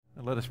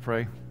Let us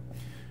pray.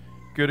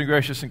 Good and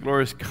gracious and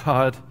glorious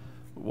God,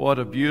 what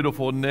a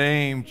beautiful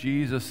name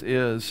Jesus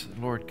is,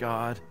 Lord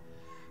God.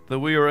 That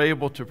we are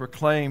able to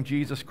proclaim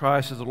Jesus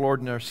Christ as the Lord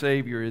and our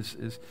Savior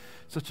is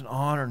such an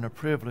honor and a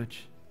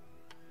privilege.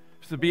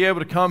 To be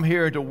able to come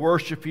here and to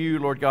worship you,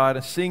 Lord God,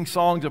 and sing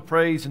songs of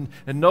praise and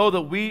know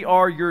that we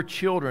are your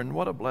children.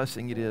 What a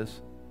blessing it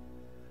is.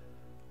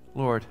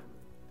 Lord,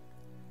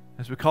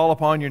 as we call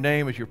upon your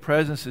name, as your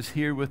presence is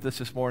here with us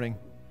this morning,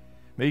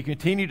 may you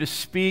continue to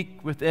speak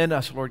within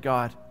us, Lord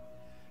God.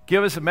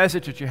 Give us a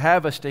message that you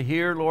have us to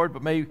hear, Lord,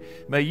 but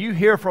may you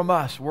hear from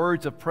us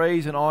words of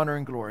praise and honor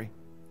and glory.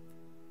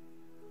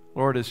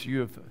 Lord, as you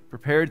have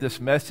prepared this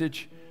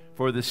message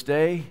for this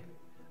day,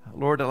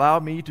 Lord, allow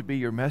me to be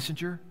your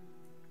messenger.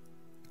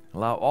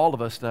 Allow all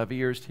of us to have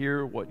ears to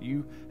hear what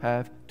you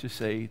have to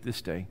say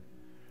this day.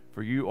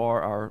 For you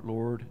are our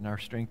Lord and our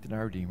strength and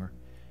our Redeemer.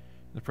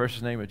 In the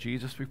precious name of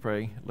Jesus we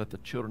pray. Let the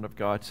children of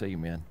God say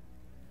amen.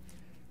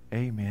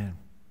 Amen.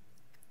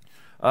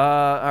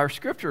 Our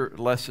scripture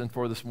lesson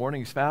for this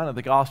morning is found in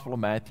the Gospel of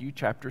Matthew,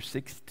 chapter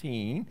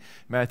 16.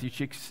 Matthew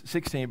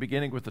 16,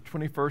 beginning with the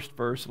 21st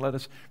verse. Let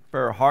us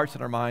prepare our hearts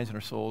and our minds and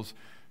our souls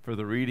for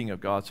the reading of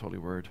God's holy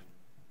word.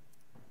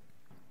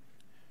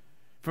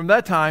 From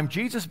that time,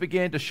 Jesus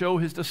began to show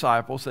his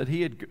disciples that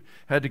he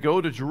had to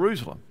go to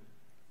Jerusalem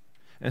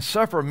and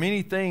suffer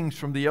many things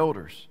from the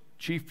elders,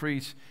 chief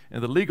priests,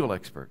 and the legal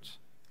experts,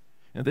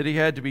 and that he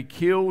had to be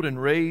killed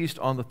and raised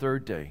on the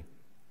third day.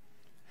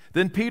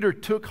 Then Peter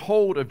took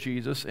hold of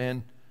Jesus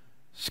and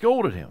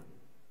scolded him,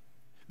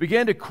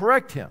 began to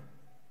correct him.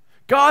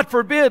 God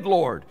forbid,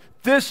 Lord,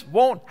 this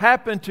won't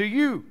happen to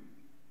you.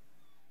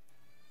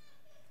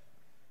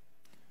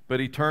 But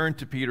he turned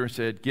to Peter and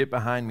said, "Get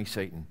behind me,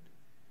 Satan.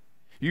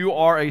 You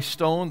are a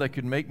stone that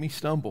could make me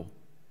stumble,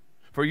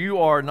 for you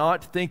are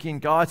not thinking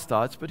God's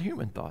thoughts, but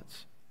human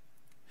thoughts."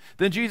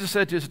 Then Jesus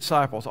said to his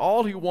disciples,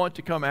 "All who want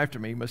to come after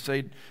me must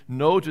say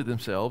no to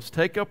themselves,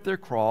 take up their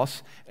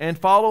cross, and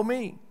follow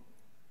me.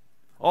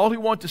 All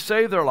who want to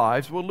save their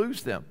lives will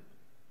lose them,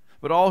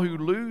 but all who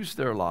lose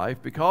their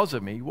life because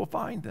of me will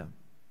find them.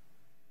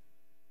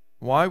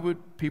 Why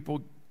would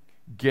people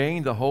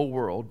gain the whole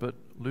world but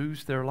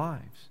lose their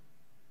lives?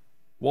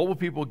 What will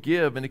people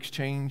give in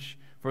exchange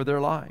for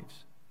their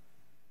lives?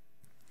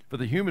 For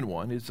the human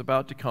one is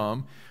about to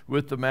come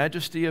with the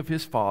majesty of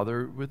his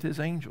Father with his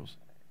angels,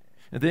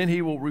 and then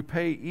he will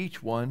repay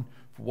each one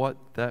for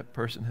what that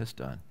person has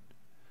done."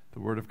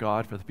 The word of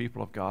God for the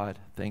people of God.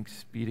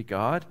 Thanks be to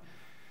God.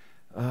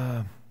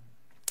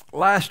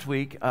 Last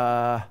week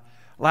I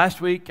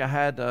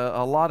had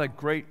a lot of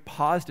great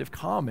positive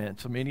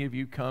comments. So many of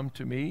you come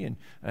to me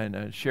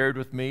and shared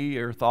with me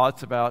your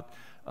thoughts about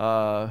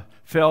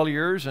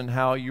failures and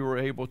how you were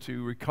able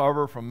to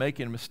recover from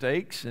making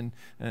mistakes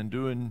and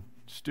doing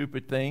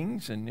stupid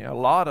things, and a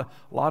lot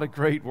of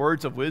great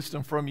words of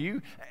wisdom from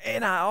you.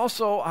 And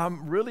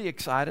I'm really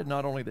excited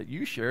not only that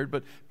you shared,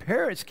 but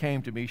parents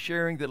came to me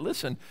sharing that,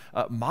 listen,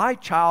 my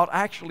child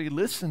actually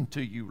listened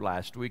to you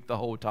last week the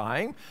whole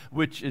time,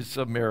 which is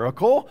a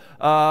miracle.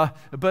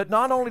 But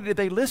not only did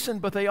they listen,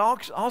 but they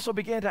also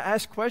began to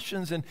ask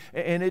questions, and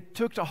it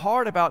took to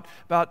heart about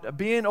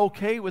being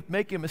okay with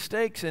making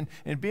mistakes and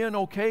being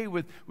okay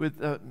with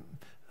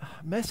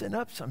messing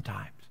up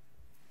sometimes.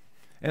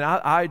 And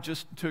I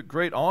just took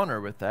great honor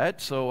with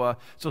that. So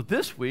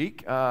this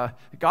week,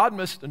 God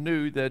must have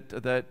knew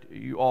that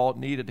you all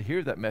needed to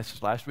hear that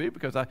message last week,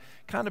 because I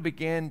kind of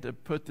began to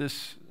put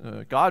this,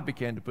 God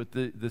began to put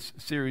this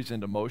series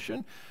into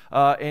motion.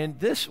 And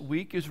this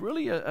week is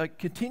really a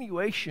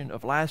continuation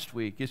of last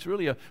week. It's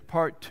really a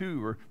part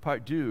two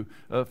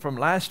from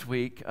last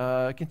week,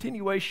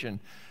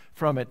 continuation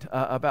from it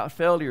about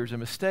failures and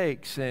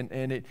mistakes, and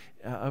it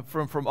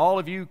from all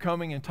of you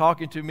coming and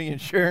talking to me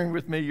and sharing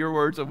with me your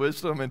words of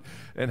wisdom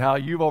and how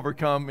you've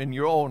overcome in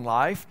your own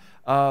life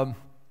and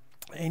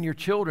your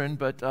children.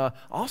 But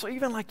also,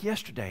 even like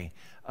yesterday,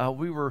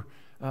 we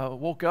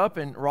woke up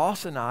and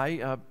Ross and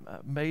I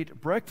made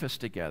breakfast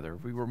together.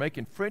 We were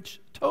making French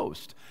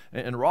toast,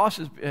 and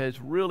Ross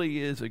really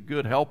is a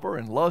good helper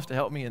and loves to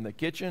help me in the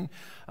kitchen,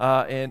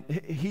 and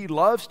he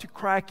loves to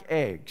crack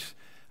eggs.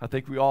 I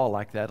think we all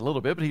like that a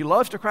little bit, but he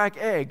loves to crack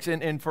eggs,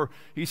 and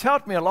he's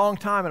helped me a long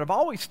time, and I've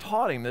always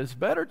taught him that it's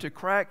better to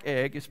crack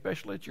egg,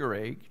 especially at your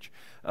age,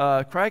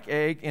 crack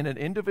egg in an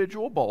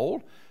individual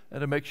bowl,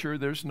 and to make sure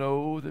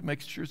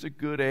it's a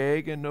good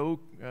egg and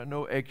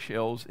no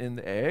eggshells in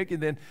the egg,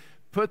 and then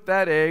put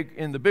that egg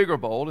in the bigger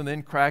bowl, and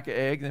then crack an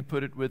egg, and then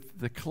put it with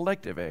the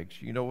collective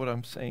eggs. You know what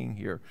I'm saying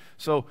here.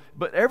 So,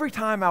 but every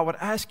time I would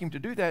ask him to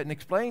do that and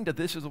explain that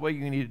this is the way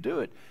you need to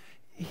do it,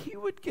 he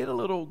would get a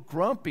little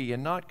grumpy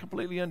and not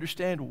completely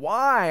understand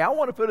why. I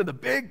want to put in the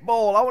big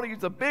bowl. I want to use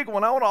the big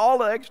one. I want all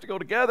the eggs to go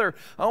together.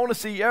 I want to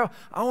see, and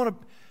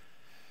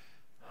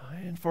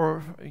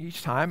for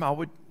each time I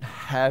would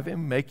have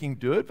him making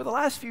do it. But the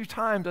last few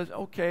times, I said,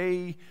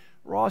 okay,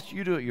 Ross,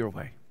 you do it your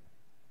way.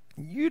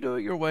 You do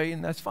it your way,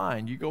 and that's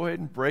fine. You go ahead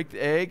and break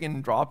the egg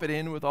and drop it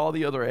in with all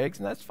the other eggs,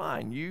 and that's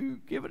fine. You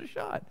give it a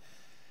shot.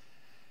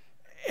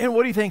 And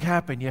what do you think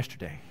happened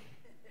yesterday?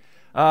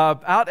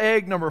 Out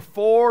egg number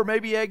 4,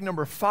 maybe egg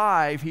number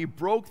 5, he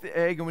broke the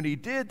egg, and when he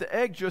did, the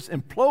egg just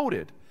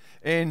imploded,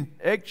 and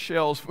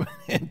eggshells went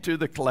into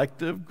the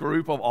collective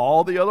group of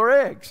all the other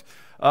eggs.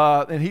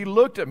 And he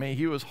looked at me.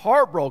 He was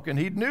heartbroken.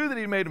 He knew that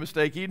he made a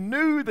mistake. He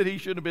knew that he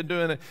shouldn't have been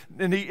doing it.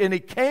 And he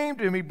came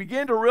to him. He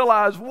began to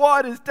realize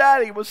what his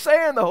daddy was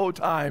saying the whole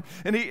time.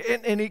 And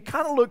he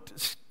kind of looked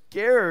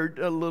scared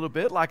a little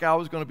bit, like I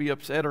was going to be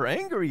upset or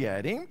angry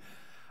at him.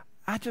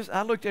 I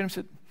looked at him and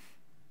said,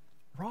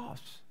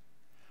 Ross,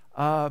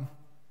 I'm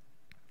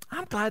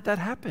glad that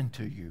happened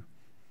to you.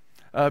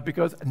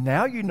 Because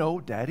now you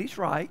know Daddy's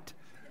right.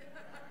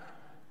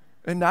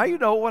 And now you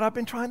know what I've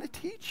been trying to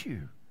teach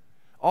you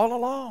all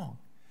along.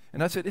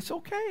 And I said, it's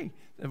okay.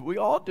 We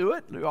all do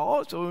it.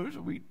 So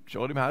we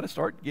showed him how to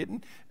start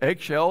getting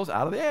eggshells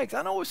out of the eggs.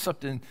 I know it's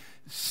something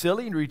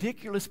silly and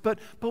ridiculous, but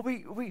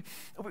when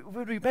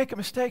we make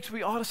mistakes,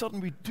 we all of a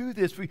sudden we do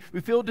this. We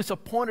feel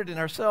disappointed in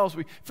ourselves.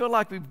 We feel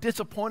like we've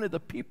disappointed the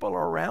people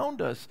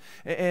around us.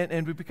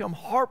 And we become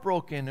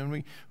heartbroken,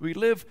 and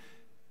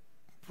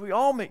we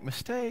all make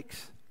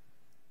mistakes.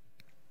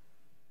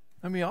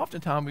 I mean,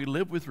 oftentimes we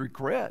live with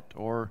regret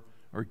or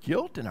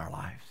guilt in our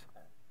lives.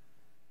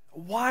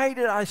 Why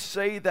did I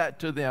say that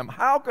to them?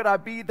 How could I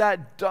be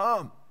that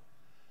dumb?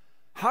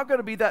 How could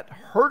I be that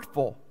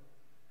hurtful?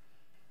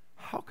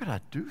 How could I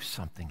do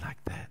something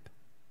like that?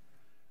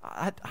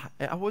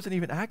 I wasn't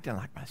even acting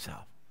like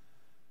myself.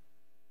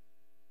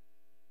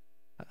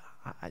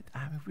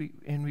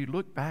 We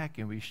look back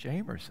and we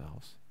shame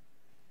ourselves.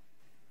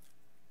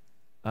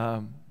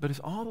 But it's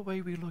all the way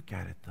we look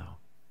at it, though.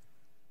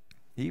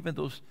 Even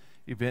those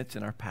events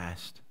in our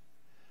past.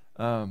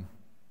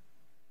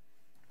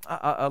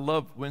 I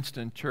love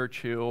Winston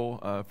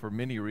Churchill for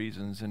many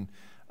reasons, and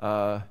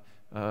a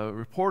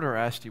reporter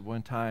asked him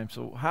one time,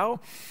 so how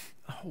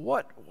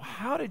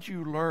did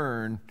you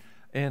learn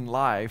in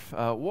life?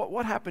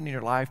 What happened in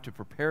your life to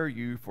prepare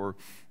you for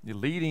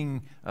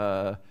leading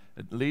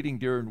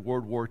during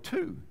World War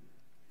II?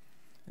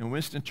 And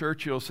Winston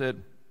Churchill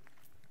said,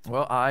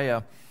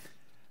 well,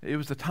 it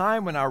was the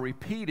time when I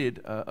repeated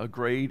a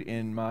grade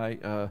in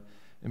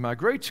my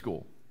grade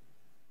school.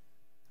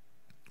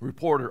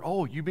 Reporter,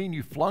 oh, you mean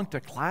you flunked a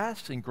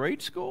class in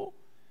grade school?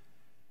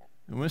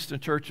 And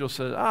Winston Churchill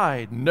said,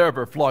 I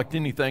never flunked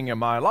anything in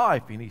my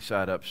life. And he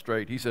sat up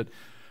straight. He said,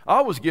 I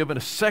was given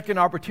a second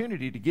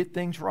opportunity to get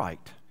things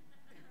right.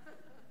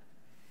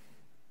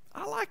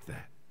 I like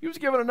that. He was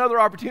given another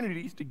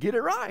opportunity to get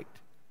it right.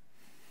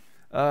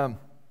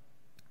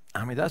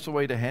 That's the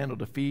way to handle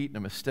defeat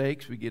and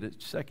mistakes. We get a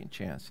second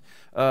chance.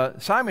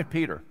 Simon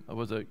Peter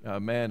was a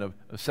man of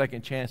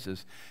second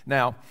chances.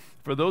 Now,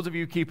 for those of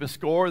you keeping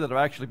score that have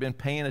actually been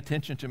paying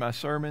attention to my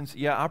sermons,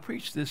 I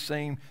preached this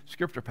same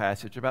scripture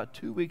passage about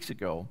 2 weeks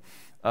ago.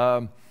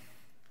 But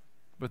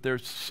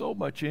there's so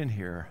much in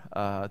here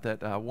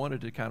that I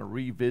wanted to kind of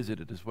revisit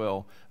it as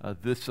well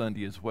this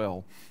Sunday as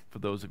well. For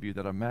those of you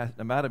that I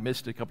might have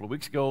missed it a couple of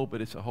weeks ago,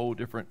 but it's a whole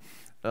different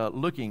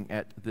looking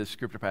at this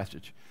scripture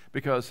passage.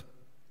 Because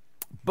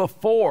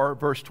before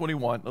verse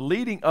 21,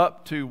 leading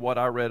up to what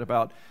I read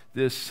about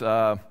this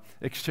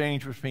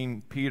exchange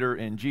between Peter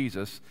and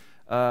Jesus,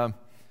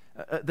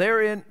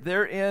 they're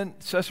in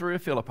Caesarea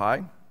Philippi,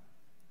 a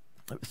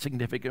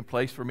significant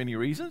place for many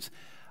reasons,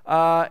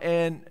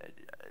 and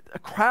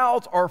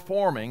crowds are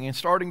forming and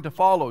starting to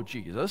follow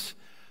Jesus.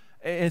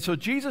 And so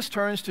Jesus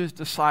turns to his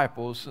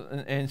disciples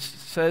and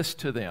says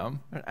to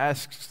them, and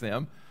asks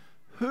them,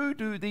 who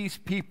do these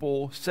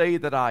people say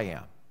that I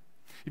am?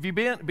 If you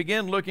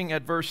begin looking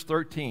at verse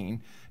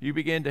 13, you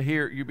begin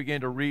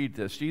to read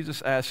this.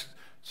 Jesus asks,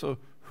 so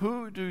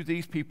who do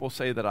these people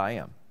say that I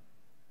am?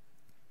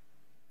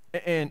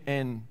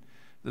 And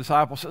the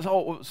disciple says,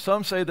 oh,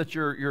 some say that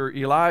you're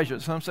Elijah,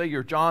 some say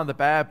you're John the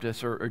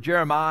Baptist or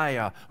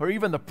Jeremiah or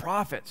even the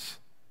prophets.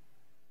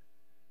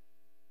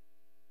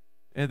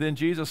 And then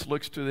Jesus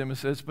looks to them and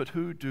says, but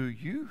who do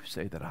you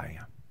say that I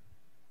am?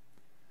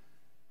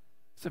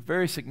 It's a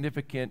very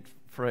significant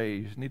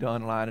phrase. You need to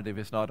underline it if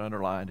it's not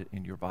underlined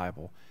in your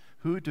Bible.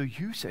 Who do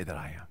you say that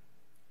I am?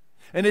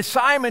 And it's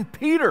Simon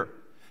Peter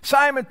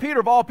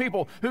of all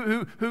people,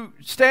 who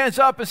stands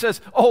up and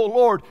says, oh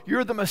Lord,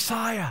 you're the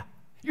Messiah.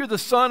 You're the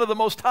Son of the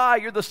Most High.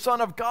 You're the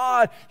Son of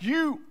God.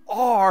 You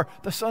are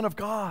the Son of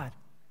God.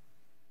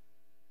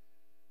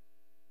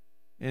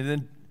 And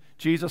then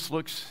Jesus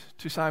looks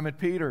to Simon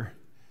Peter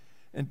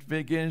and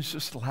begins,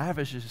 just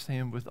lavishes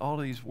him with all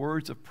of these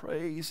words of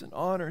praise and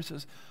honor. And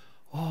says,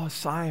 oh,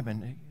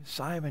 Simon,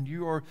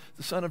 you are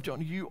the son of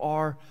Jonah. You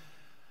are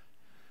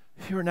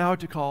now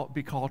to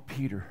be called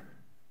Peter,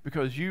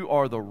 because you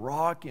are the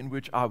rock in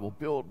which I will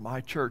build my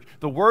church.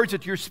 The words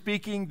that you're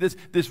speaking,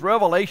 this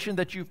revelation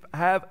that you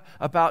have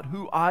about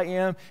who I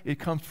am, it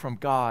comes from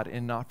God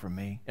and not from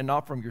me and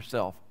not from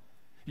yourself.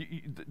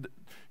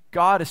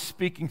 God is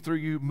speaking through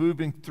you,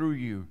 moving through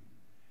you,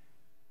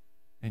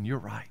 and you're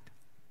right.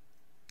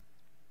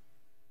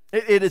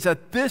 It is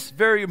at this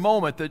very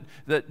moment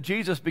that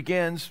Jesus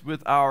begins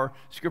with our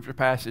scripture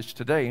passage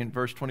today in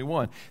verse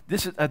 21.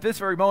 At this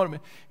very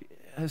moment,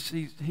 as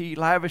he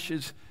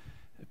lavishes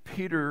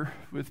Peter,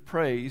 with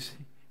praise,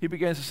 he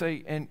begins to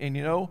say, and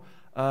you know,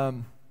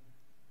 I'm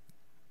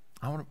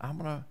going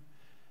to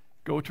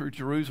go to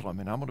Jerusalem,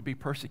 and I'm going to be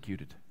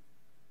persecuted.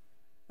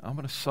 I'm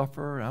going to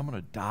suffer, and I'm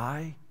going to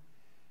die.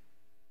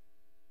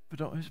 But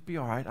don't, it's be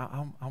all right.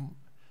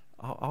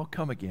 I'll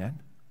come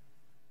again.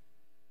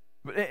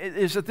 But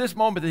it's at this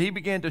moment that he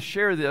began to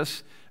share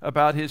this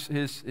about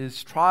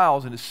his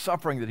trials and his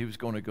suffering that he was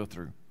going to go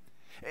through.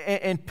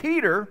 And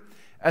Peter,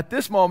 at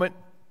this moment,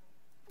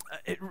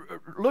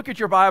 look at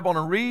your Bible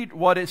and read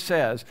what it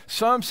says.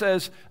 Some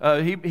says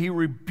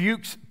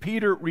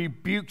Peter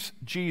rebukes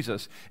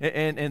Jesus.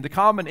 And the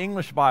Common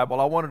English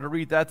Bible, I wanted to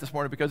read that this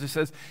morning because it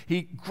says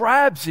he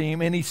grabs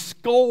him and he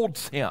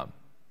scolds him.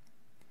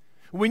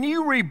 When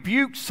you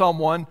rebuke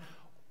someone,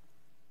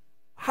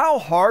 how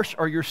harsh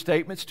are your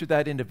statements to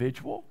that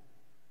individual?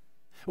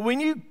 When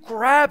you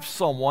grab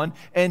someone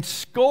and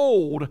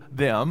scold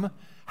them,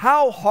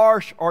 how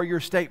harsh are your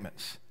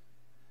statements?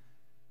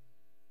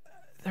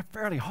 They're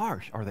fairly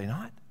harsh, are they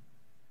not?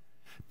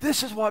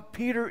 This is what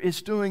Peter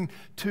is doing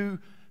to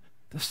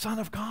the Son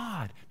of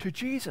God, to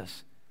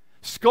Jesus.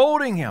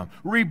 Scolding him,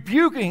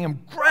 rebuking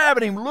him,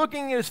 grabbing him,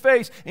 looking in his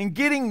face, and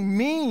getting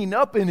mean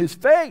up in his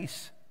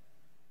face.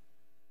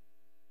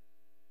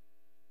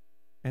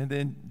 And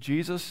then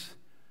Jesus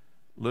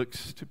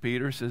looks to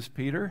Peter, says,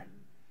 Peter,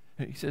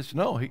 he says,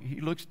 no, he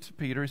looks to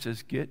Peter and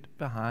says, get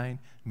behind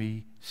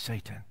me,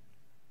 Satan.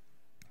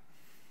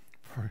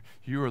 For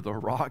you are the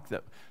rock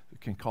that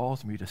can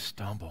cause me to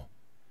stumble.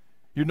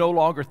 You're no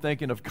longer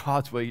thinking of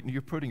God's way, and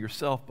you're putting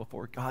yourself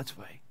before God's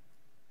way.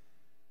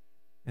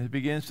 And it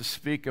begins to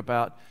speak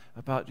about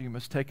you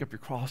must take up your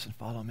cross and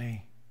follow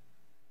me.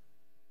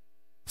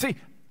 See,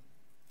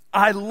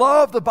 I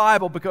love the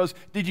Bible because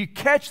did you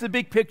catch the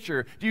big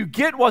picture? Do you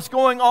get what's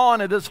going on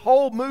in this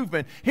whole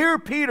movement? Here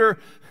Peter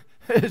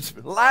is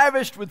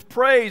lavished with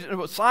praise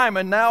with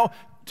Simon, now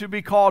to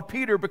be called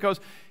Peter because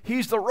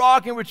he's the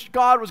rock in which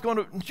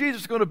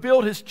Jesus was going to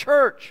build his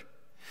church.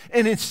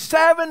 And in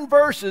 7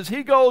 verses,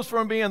 he goes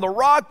from being the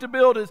rock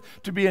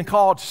to being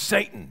called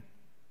Satan.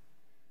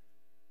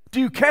 Do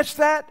you catch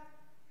that?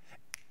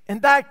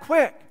 And that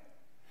quick.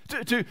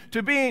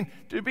 To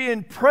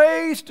being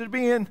praised, to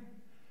being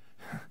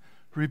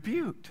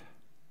rebuked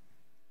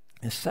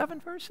in 7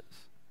 verses.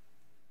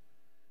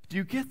 Do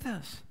you get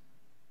this?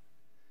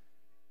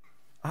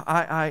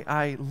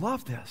 I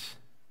love this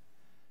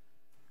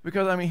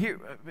because here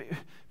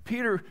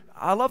Peter,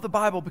 I love the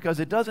Bible because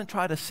it doesn't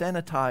try to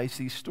sanitize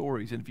these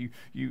stories. And if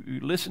you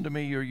listen to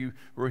me or you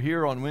were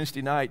here on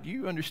Wednesday night,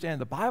 you understand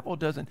the Bible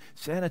doesn't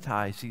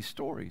sanitize these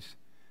stories.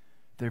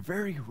 They're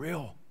very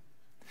real,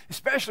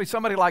 especially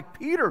somebody like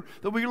Peter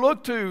that we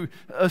look to,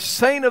 a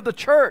saint of the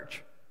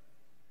church.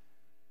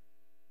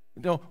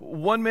 You know,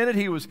 one minute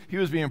he was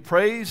being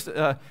praised.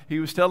 He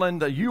was telling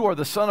that you are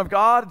the Son of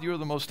God, you are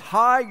the Most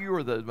High, you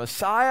are the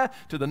Messiah.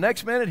 To the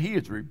next minute, he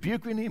is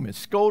rebuking him and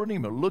scolding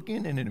him and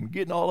looking and him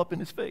getting all up in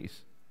his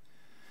face.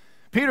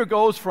 Peter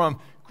goes from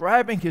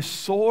grabbing his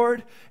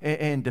sword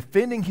and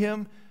defending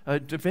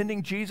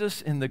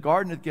Jesus in the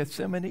Garden of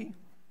Gethsemane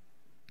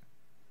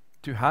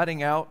to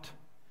hiding out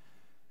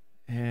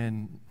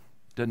and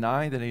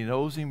denying that he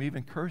knows him,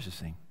 even curses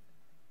him.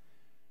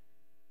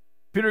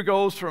 Peter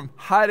goes from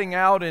hiding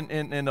out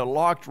in a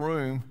locked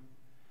room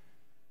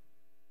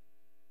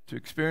to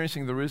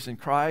experiencing the risen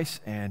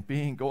Christ and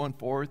going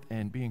forth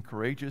and being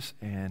courageous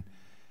and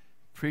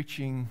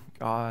preaching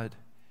God's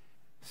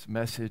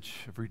message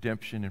of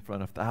redemption in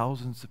front of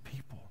thousands of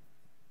people.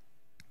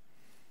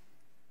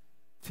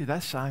 See,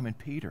 that's Simon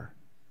Peter.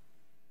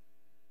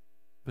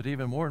 But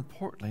even more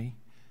importantly,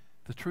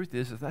 the truth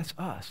is that that's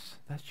us,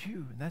 that's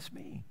you, and that's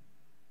me.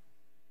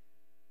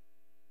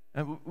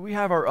 And we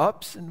have our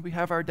ups and we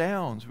have our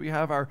downs. We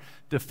have our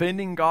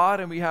defending God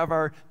and we have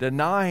our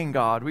denying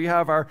God. We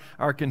have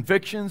our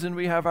convictions and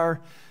we have our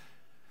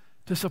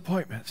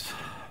disappointments.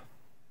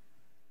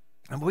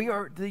 And we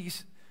are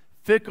these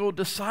fickle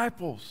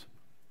disciples.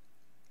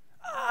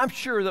 I'm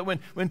sure that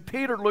when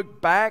Peter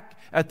looked back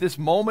at this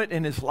moment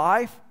in his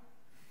life,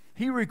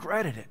 he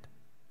regretted it.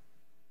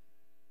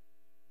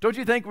 Don't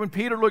you think when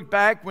Peter looked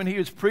back when he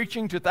was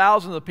preaching to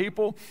thousands of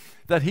people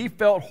that he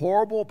felt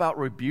horrible about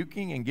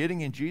rebuking and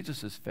getting in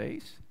Jesus'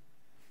 face?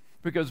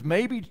 Because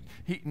maybe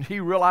he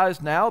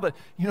realized now that,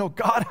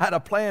 God had a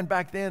plan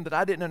back then that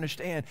I didn't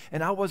understand,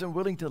 and I wasn't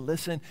willing to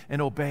listen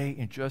and obey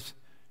and just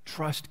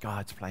trust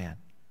God's plan.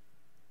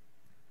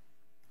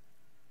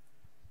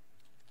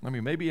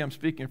 Maybe I'm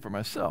speaking for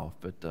myself,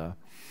 but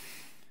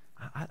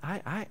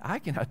I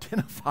can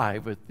identify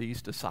with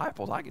these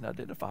disciples. I can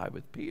identify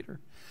with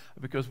Peter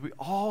because we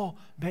all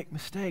make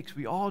mistakes.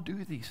 We all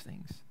do these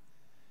things.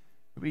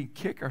 We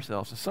kick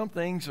ourselves. And some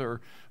things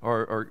are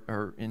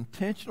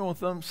intentional.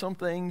 Some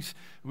things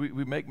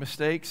we make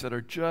mistakes that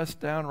are just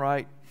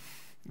downright.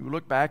 We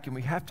look back and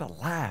we have to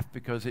laugh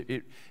because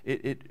it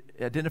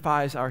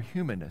identifies our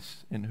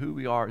humanness and who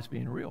we are as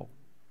being real.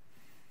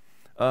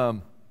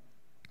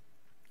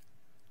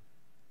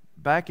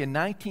 Back in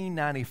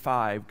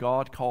 1995,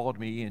 God called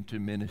me into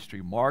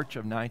ministry. March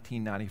of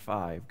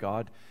 1995,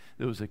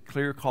 there was a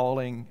clear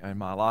calling in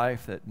my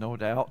life, that no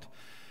doubt.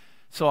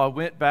 So I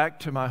went back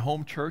to my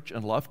home church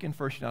in Lufkin,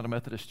 First United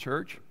Methodist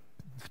Church,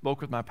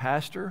 spoke with my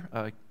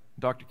pastor,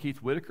 Dr. Keith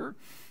Whitaker.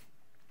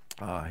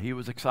 He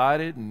was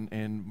excited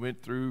and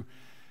went through.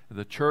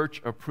 The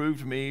church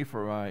approved me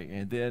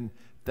and then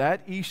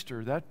that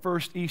Easter, that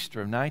first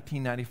Easter of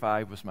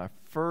 1995 was my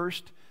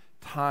first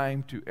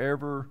time to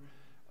ever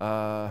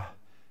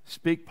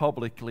speak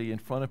publicly in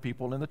front of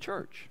people in the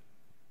church.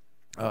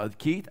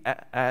 Keith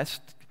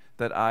asked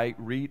that I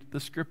read the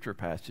scripture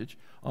passage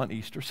on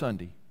Easter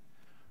Sunday.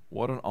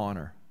 What an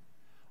honor.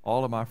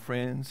 All of my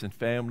friends and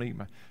family,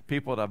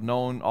 people that I've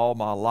known all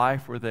my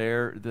life were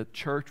there. The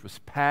church was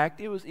packed.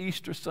 It was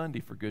Easter Sunday,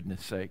 for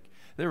goodness sake.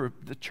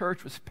 The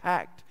church was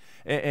packed.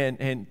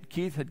 And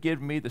Keith had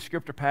given me the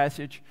scripture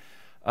passage.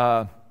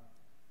 I,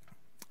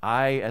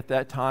 at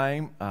that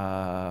time,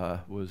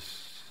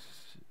 was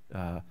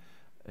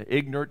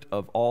ignorant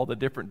of all the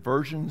different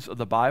versions of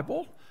the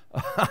Bible.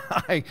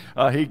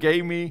 He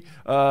gave me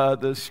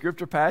the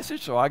scripture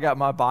passage, so I got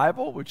my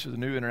Bible, which is the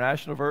New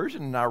International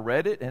Version, and I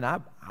read it, and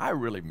I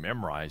really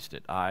memorized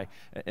it.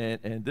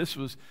 And this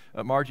was,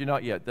 Margie,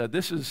 not yet.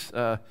 This is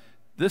a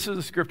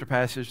scripture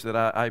passage that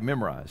I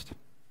memorized.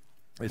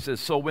 It says,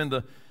 So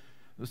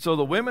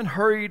the women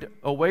hurried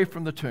away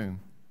from the tomb,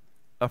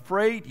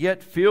 afraid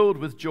yet filled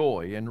with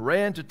joy, and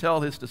ran to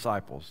tell his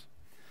disciples.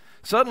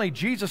 Suddenly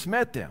Jesus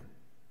met them.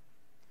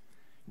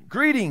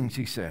 Greetings,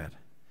 he said.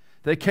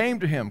 They came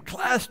to him,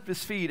 clasped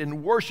his feet,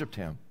 and worshiped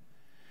him.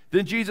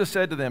 Then Jesus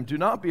said to them, Do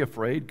not be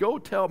afraid. Go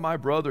tell my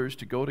brothers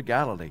to go to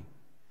Galilee.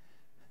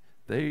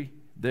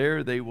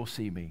 There they will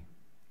see me.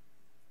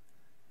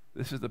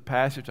 This is the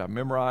passage I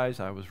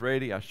memorized. I was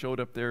ready. I showed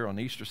up there on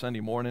Easter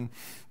Sunday morning.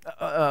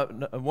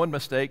 Another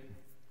mistake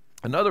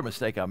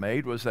I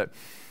made was that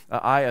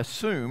I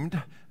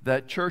assumed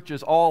that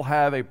churches all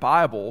have a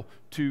Bible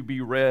to be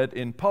read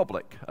in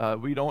public.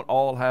 We don't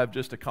all have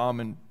just a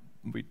common.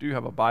 We do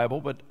have a Bible,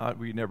 but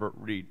we never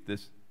read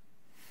this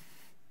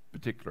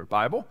particular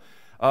Bible.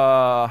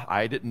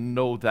 I didn't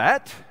know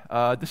that.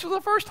 This was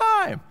the first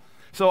time.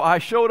 So I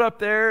showed up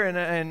there,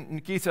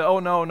 and Keith said, Oh,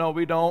 no,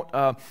 we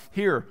don't.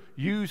 Here,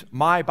 use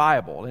my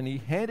Bible. And he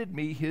handed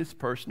me his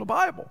personal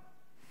Bible.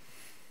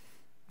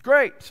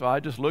 Great. So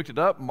I just looked it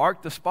up,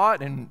 marked the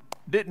spot, and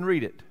didn't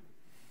read it.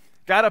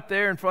 Got up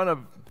there in front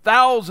of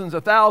thousands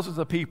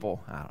of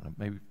people. I don't know,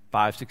 maybe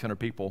 500-600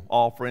 people,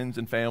 all friends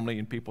and family,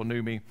 and people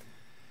knew me.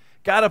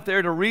 Got up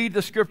there to read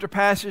the scripture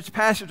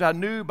passage I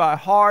knew by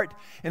heart,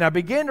 and I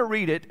began to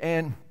read it,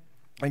 and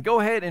go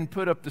ahead and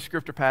put up the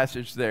scripture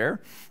passage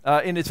there.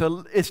 And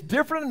it's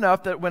different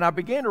enough that when I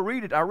began to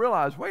read it, I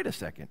realized, wait a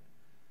second,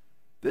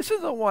 this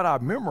isn't what I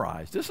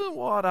memorized. This isn't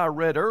what I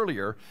read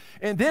earlier.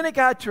 And then it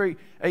got to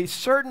a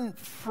certain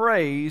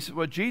phrase,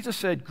 what Jesus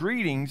said,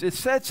 greetings. It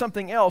said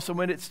something else, and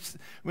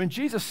when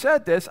Jesus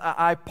said this,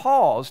 I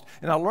paused,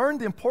 and I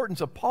learned the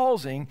importance of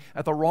pausing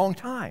at the wrong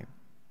time.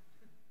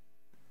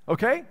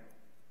 Okay?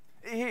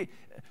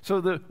 So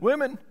the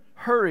women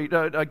hurried.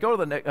 Go to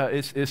the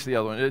next. It's the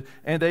other one.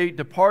 And they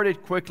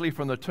departed quickly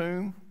from the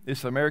tomb.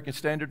 It's the American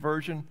Standard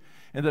Version.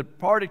 And they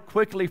departed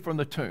quickly from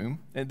the tomb.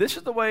 And this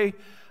is the way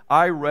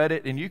I read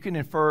it. And you can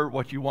infer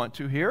what you want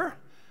to here.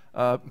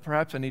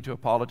 Perhaps I need to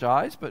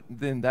apologize, but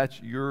then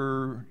that's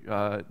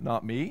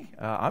not me.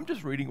 I'm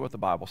just reading what the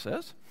Bible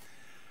says.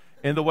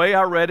 And the way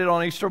I read it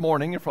on Easter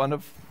morning in front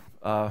of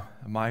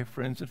my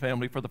friends and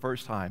family for the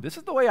first time. This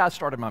is the way I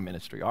started my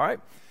ministry, all right?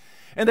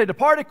 And they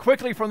departed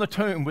quickly from the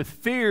tomb with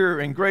fear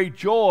and great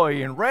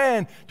joy and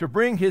ran to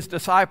bring his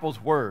disciples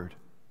word.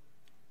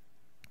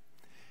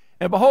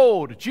 And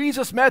behold,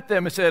 Jesus met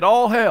them and said,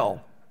 All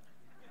hail.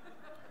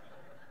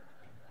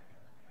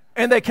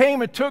 And they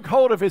came and took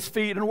hold of his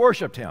feet and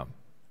worshiped him.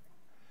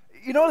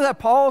 You notice that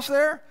pause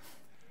there?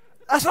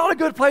 That's not a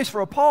good place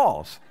for a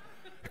pause,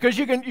 because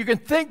you can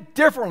think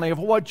differently of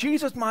what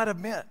Jesus might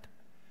have meant.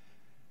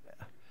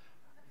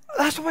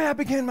 That's the way I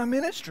began my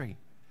ministry.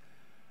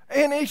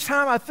 And each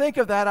time I think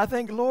of that, I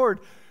think, Lord,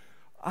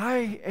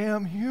 I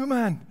am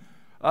human.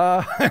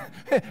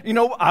 You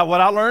know what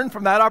I learned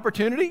from that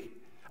opportunity?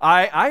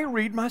 I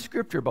read my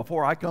scripture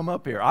before I come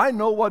up here. I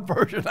know what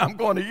version I'm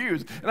going to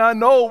use. And I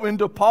know when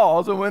to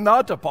pause and when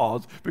not to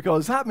pause,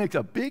 because that makes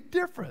a big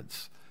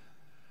difference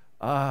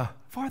for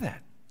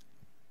that.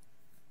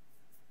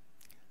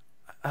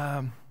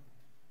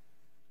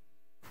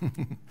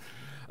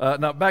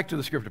 Now, back to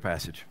the scripture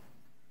passage.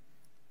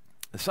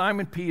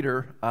 Simon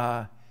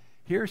Peter...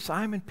 Here,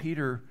 Simon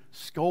Peter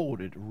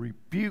scolded,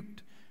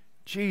 rebuked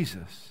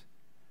Jesus.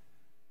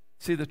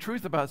 See, the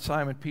truth about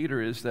Simon Peter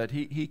is that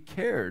he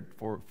cared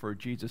for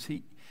Jesus,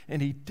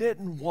 and he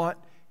didn't want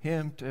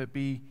him to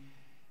be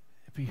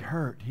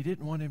hurt. He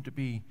didn't want him to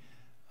be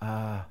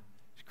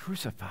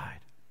crucified.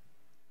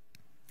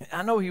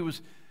 I know he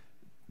was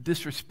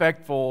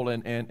disrespectful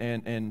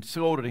and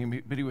scolded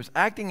him, but he was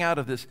acting out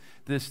of this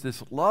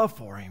love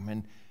for him.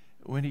 And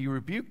when he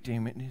rebuked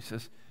him, and he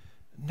says,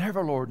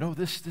 Never, Lord, no,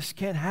 this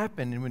can't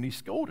happen. And when he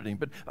scolded him.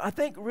 But I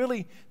think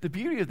really the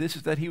beauty of this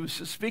is that he was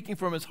speaking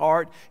from his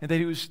heart, and that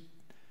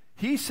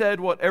he said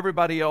what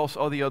everybody else,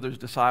 all the other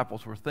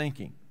disciples were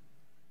thinking.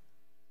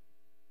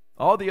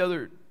 All the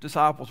other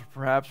disciples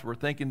perhaps were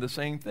thinking the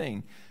same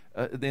thing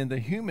in the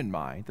human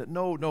mind, that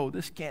no,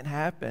 this can't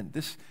happen.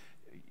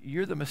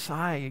 You're the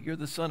Messiah. You're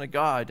the Son of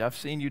God. I've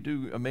seen you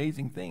do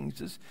amazing things.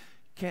 This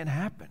can't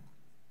happen.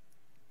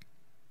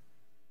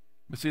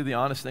 But see, the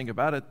honest thing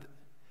about it,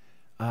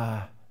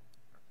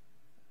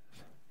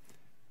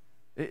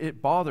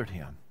 it bothered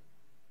him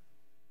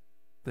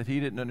that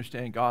he didn't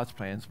understand God's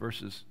plans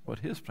versus what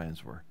his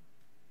plans were.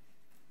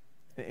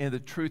 And the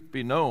truth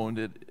be known,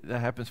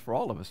 that happens for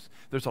all of us.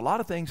 There's a lot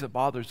of things that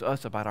bothers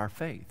us about our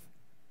faith.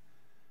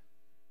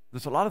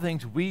 There's a lot of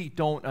things we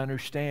don't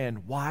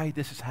understand why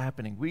this is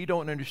happening. We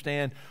don't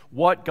understand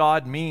what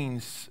God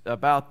means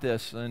about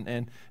this.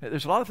 And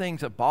there's a lot of things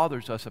that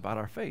bothers us about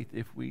our faith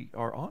if we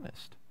are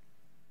honest.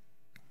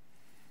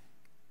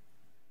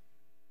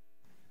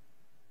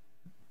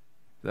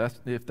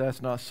 If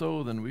that's not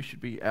so, then we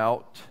should be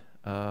out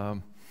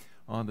on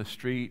the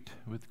street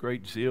with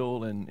great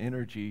zeal and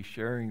energy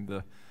sharing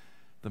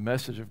the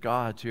message of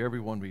God to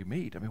everyone we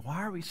meet. I mean,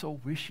 why are we so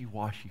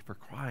wishy-washy for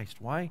Christ?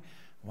 Why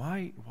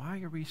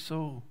are we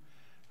so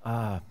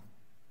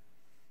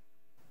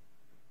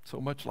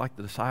much like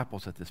the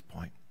disciples at this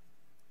point?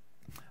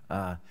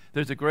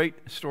 There's a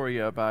great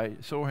story by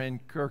Soren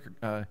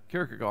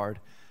Kierkegaard.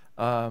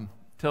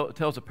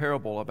 Tells a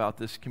parable about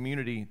this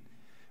community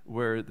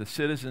where the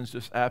citizens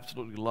just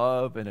absolutely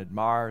love and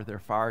admire their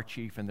fire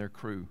chief and their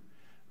crew.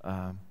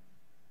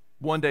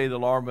 One day the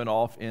alarm went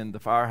off in the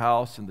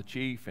firehouse, and the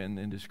chief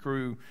and his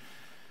crew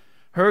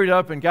hurried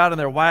up and got in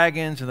their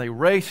wagons, and they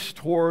raced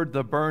toward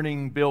the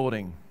burning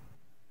building.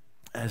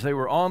 As they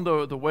were on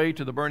the way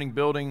to the burning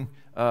building,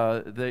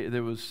 they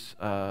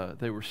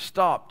were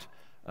stopped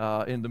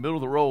in the middle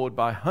of the road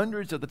by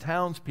hundreds of the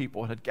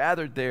townspeople had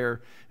gathered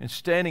there and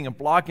standing and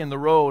blocking the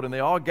road, and they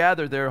all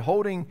gathered there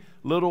holding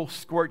little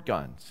squirt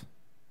guns,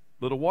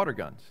 little water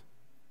guns.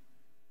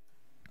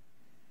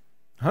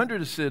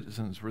 Hundreds of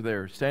citizens were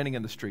there standing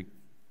in the street.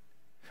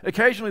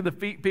 Occasionally the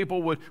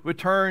people would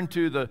turn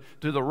to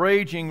the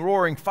raging,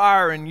 roaring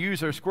fire and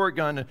use their squirt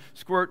gun to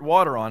squirt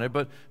water on it,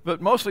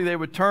 but mostly they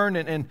would turn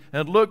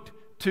and look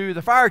to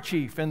the fire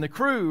chief and the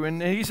crew,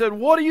 and he said,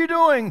 "What are you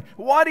doing?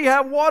 Why do you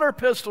have water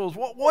pistols?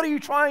 What are you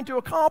trying to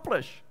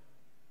accomplish?"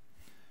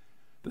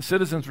 The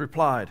citizens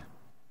replied,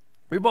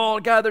 "We've all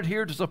gathered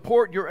here to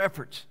support your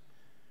efforts.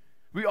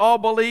 We all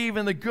believe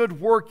in the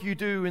good work you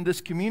do in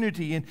this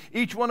community, and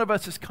each one of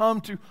us has come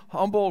to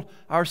humble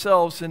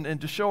ourselves and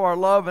to show our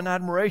love and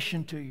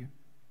admiration to you."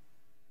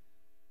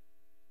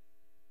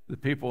 The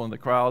people in the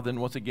crowd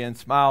then once again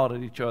smiled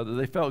at each other.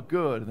 They felt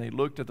good, and they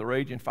looked at the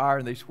raging fire,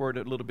 and they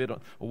squirted a little bit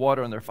of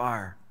water on their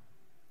fire.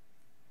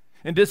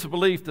 In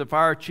disbelief, the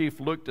fire chief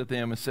looked at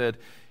them and said,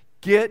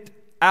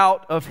 "Get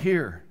out of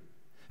here.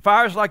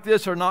 Fires like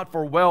this are not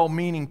for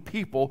well-meaning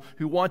people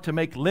who want to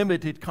make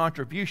limited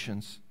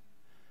contributions.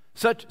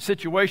 Such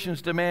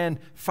situations demand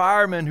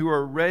firemen who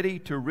are ready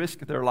to risk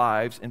their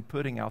lives in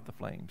putting out the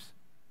flames."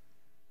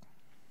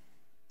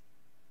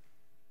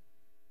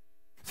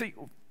 See,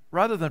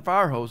 rather than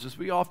fire hoses,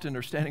 we often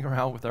are standing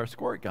around with our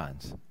squirt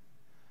guns.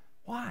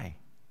 Why?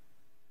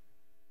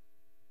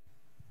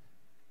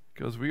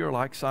 Because we are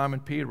like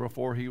Simon Peter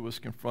before he was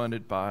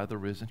confronted by the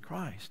risen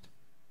Christ.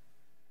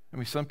 I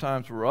mean,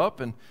 sometimes we're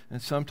up and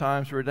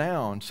sometimes we're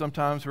down.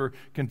 Sometimes we're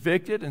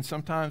convicted and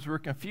sometimes we're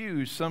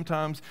confused.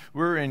 Sometimes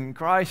we're in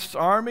Christ's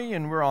army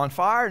and we're on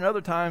fire, and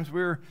other times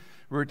we're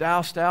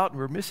doused out and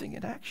we're missing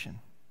in action.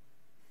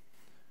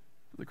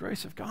 For the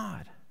grace of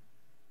God.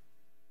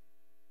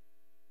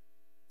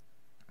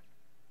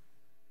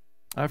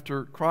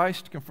 After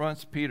Christ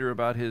confronts Peter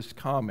about his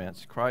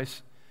comments,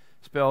 Christ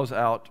spells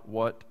out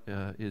what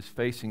is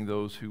facing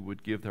those who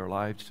would give their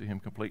lives to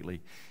him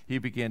completely. He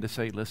began to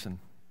say,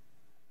 "Listen,"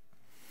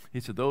 he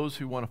said, "those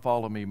who want to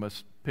follow me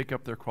must pick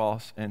up their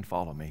cross and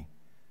follow me.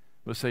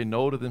 Must say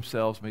no to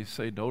themselves, must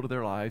say no to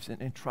their lives,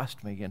 and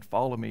trust me and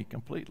follow me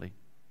completely."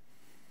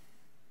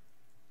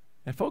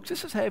 And folks,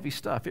 this is heavy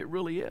stuff. It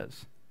really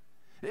is.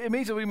 It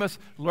means that we must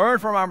learn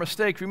from our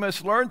mistakes. We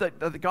must learn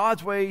that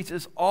God's ways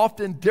is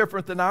often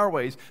different than our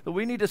ways. That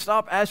we need to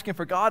stop asking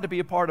for God to be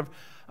a part of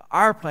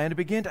our plan, to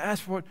begin to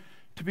ask for it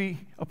to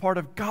be a part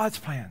of God's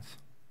plans.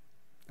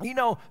 You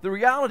know, the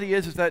reality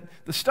is that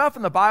the stuff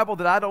in the Bible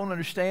that I don't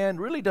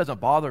understand really doesn't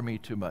bother me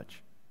too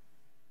much.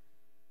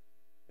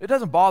 It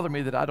doesn't bother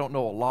me that I don't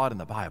know a lot in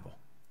the Bible.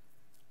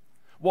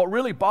 What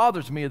really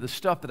bothers me is the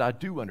stuff that I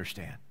do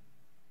understand.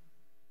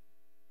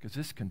 Because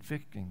it's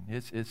convicting.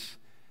 It's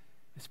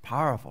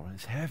powerful and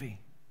it's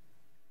heavy.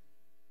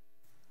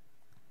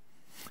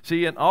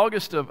 See, in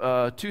August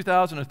of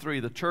 2003,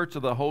 the Church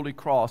of the Holy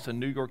Cross in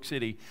New York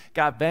City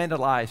got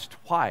vandalized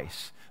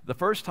twice. The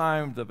first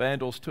time, the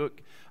vandals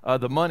took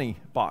the money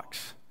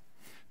box.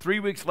 3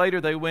 weeks later,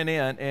 they went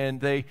in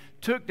and they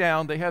took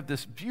down, they have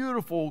this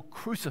beautiful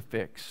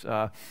crucifix.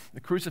 The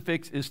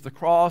crucifix is the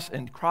cross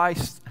and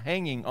Christ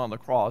hanging on the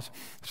cross,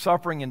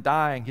 suffering and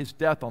dying. His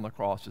death on the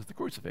cross is the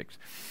crucifix.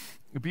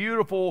 A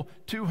beautiful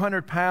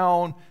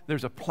 200-pound,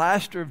 there's a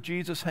plaster of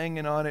Jesus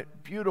hanging on it.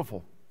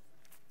 Beautiful.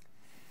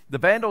 The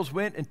vandals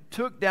went and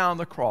took down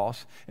the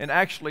cross and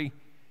actually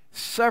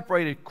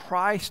separated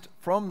Christ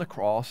from the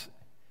cross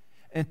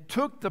and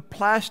took the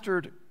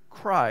plastered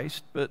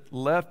Christ but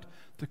left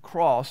the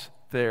cross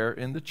there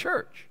in the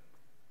church.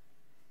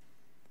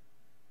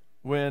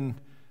 When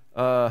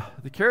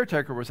the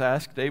caretaker was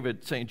asked,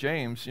 David St.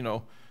 James,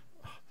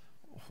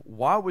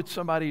 why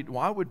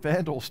would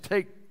vandals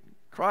take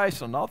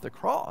Christ and not the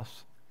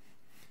cross?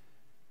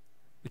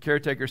 The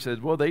caretaker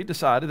said, well, they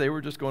decided they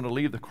were just going to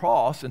leave the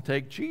cross and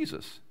take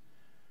Jesus.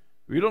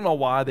 We don't know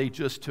why they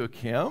just took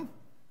him.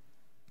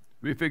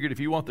 We figured if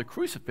you want the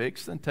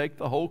crucifix, then take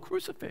the whole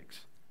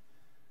crucifix.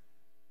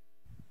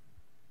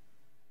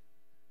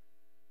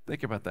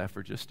 Think about that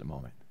for just a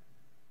moment.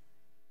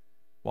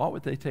 Why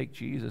would they take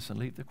Jesus and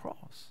leave the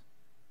cross?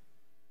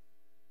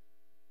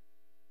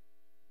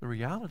 The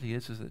reality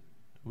is that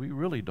we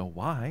really know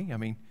why. I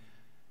mean,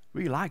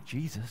 we like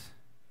Jesus.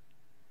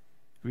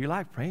 We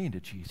like praying to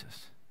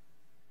Jesus.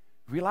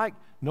 We like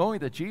knowing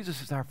that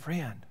Jesus is our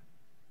friend.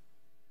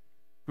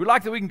 We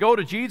like that we can go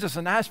to Jesus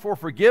and ask for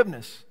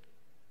forgiveness.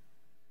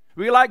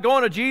 We like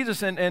going to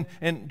Jesus and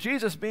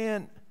Jesus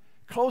being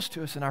close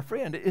to us and our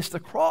friend. It's the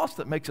cross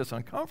that makes us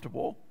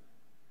uncomfortable.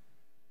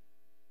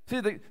 See,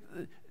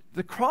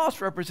 the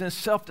cross represents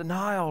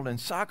self-denial and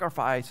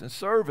sacrifice and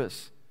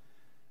service.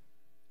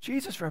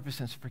 Jesus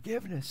represents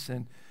forgiveness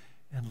and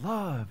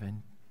love.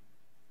 And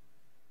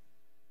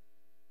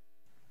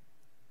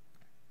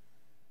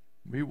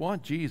we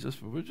want Jesus,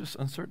 but we're just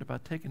uncertain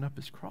about taking up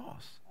his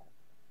cross.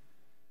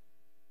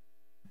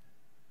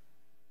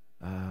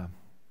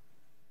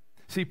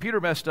 See,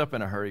 Peter messed up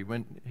in a hurry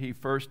when he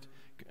first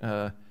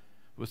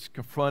was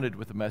confronted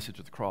with the message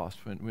of the cross.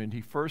 When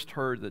he first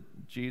heard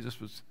that Jesus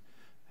was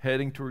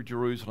heading toward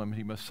Jerusalem,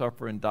 he must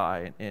suffer and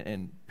die.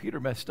 And Peter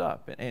messed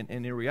up. And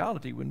in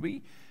reality, when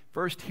we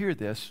first hear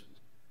this,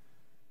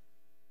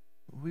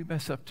 we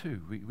mess up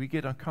too. We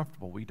get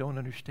uncomfortable. We don't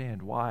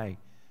understand why.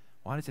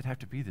 Why does it have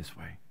to be this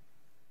way?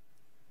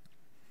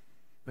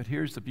 But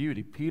here's the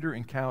beauty. Peter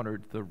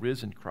encountered the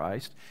risen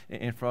Christ,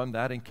 and from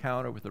that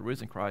encounter with the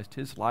risen Christ,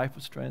 his life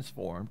was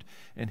transformed,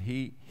 and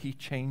he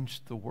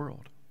changed the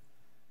world.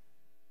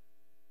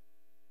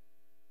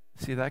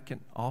 See, that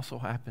can also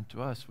happen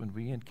to us when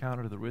we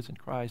encounter the risen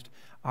Christ.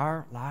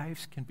 Our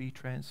lives can be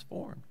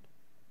transformed.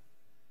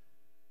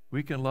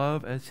 We can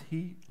love as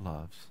he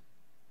loves.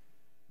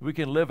 We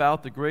can live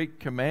out the great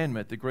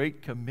commandment, the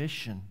great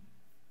commission.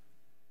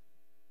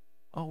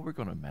 Oh, we're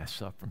going to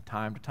mess up from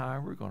time to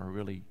time. We're going to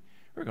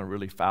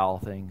really foul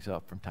things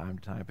up from time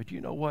to time. But you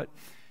know what?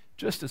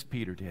 Just as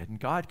Peter did, and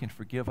God can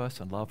forgive us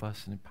and love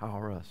us and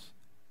empower us.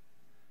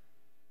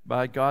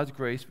 By God's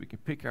grace, we can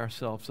pick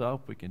ourselves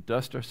up, we can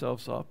dust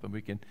ourselves up, and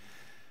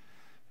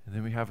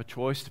then we have a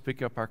choice to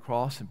pick up our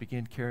cross and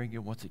begin carrying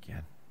it once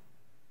again.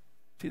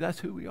 See, that's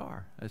who we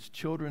are as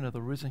children of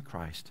the risen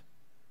Christ.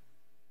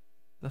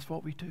 That's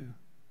what we do.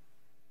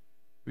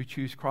 We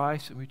choose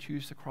Christ and we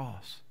choose the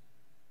cross.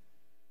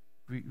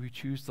 We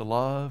choose the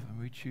love and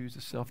we choose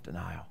the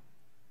self-denial.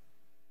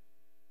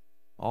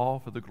 All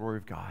for the glory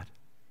of God.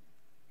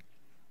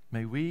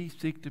 May we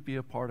seek to be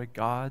a part of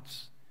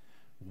God's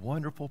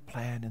wonderful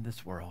plan in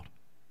this world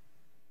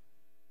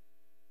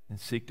and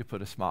seek to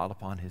put a smile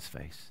upon his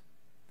face.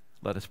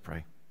 Let us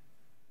pray.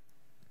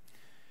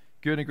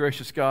 Good and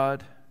gracious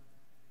God,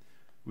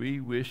 we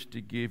wish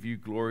to give you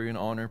glory and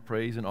honor,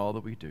 praise in all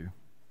that we do.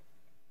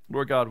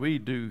 Lord God, we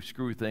do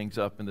screw things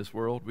up in this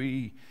world.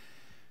 We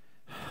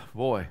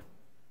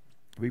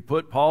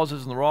put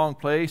pauses in the wrong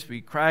place.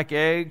 We crack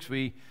eggs.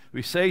 We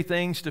say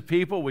things to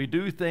people. We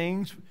do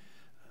things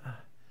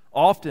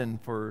often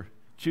for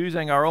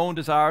choosing our own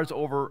desires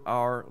over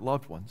our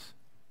loved ones.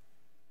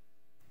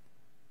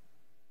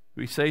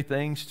 We say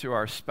things to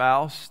our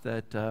spouse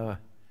that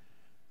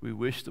we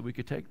wish that we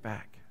could take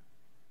back.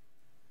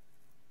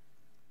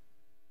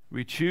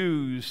 We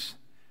choose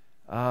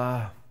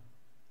our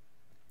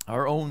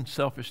own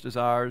selfish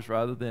desires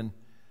rather than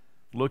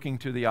looking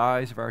to the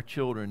eyes of our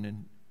children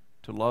and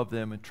to love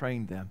them and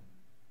train them.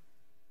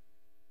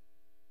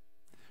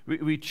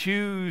 We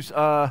choose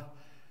the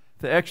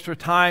extra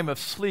time of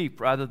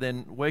sleep rather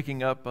than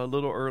waking up a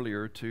little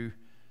earlier to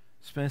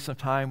spend some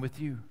time with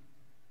you.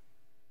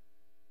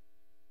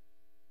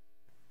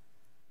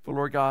 For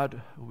Lord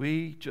God,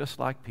 we, just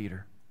like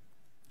Peter,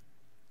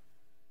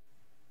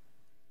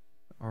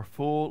 are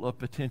full of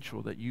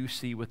potential that you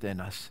see within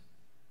us.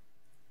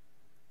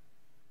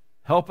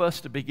 Help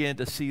us to begin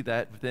to see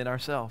that within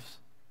ourselves.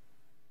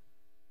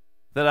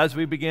 That as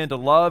we begin to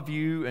love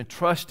you and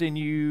trust in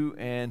you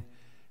and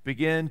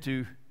begin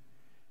to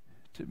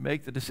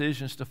make the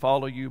decisions to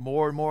follow you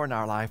more and more in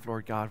our life,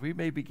 Lord God, we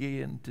may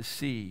begin to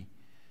see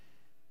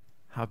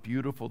how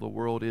beautiful the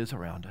world is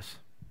around us.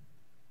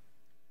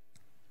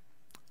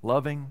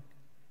 Loving,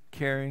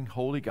 caring,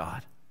 holy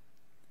God,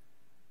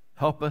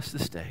 help us to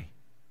stay,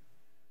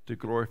 to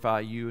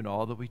glorify you in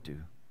all that we do.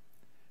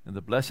 In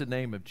the blessed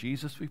name of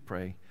Jesus we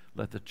pray.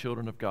 Let the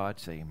children of God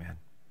say amen.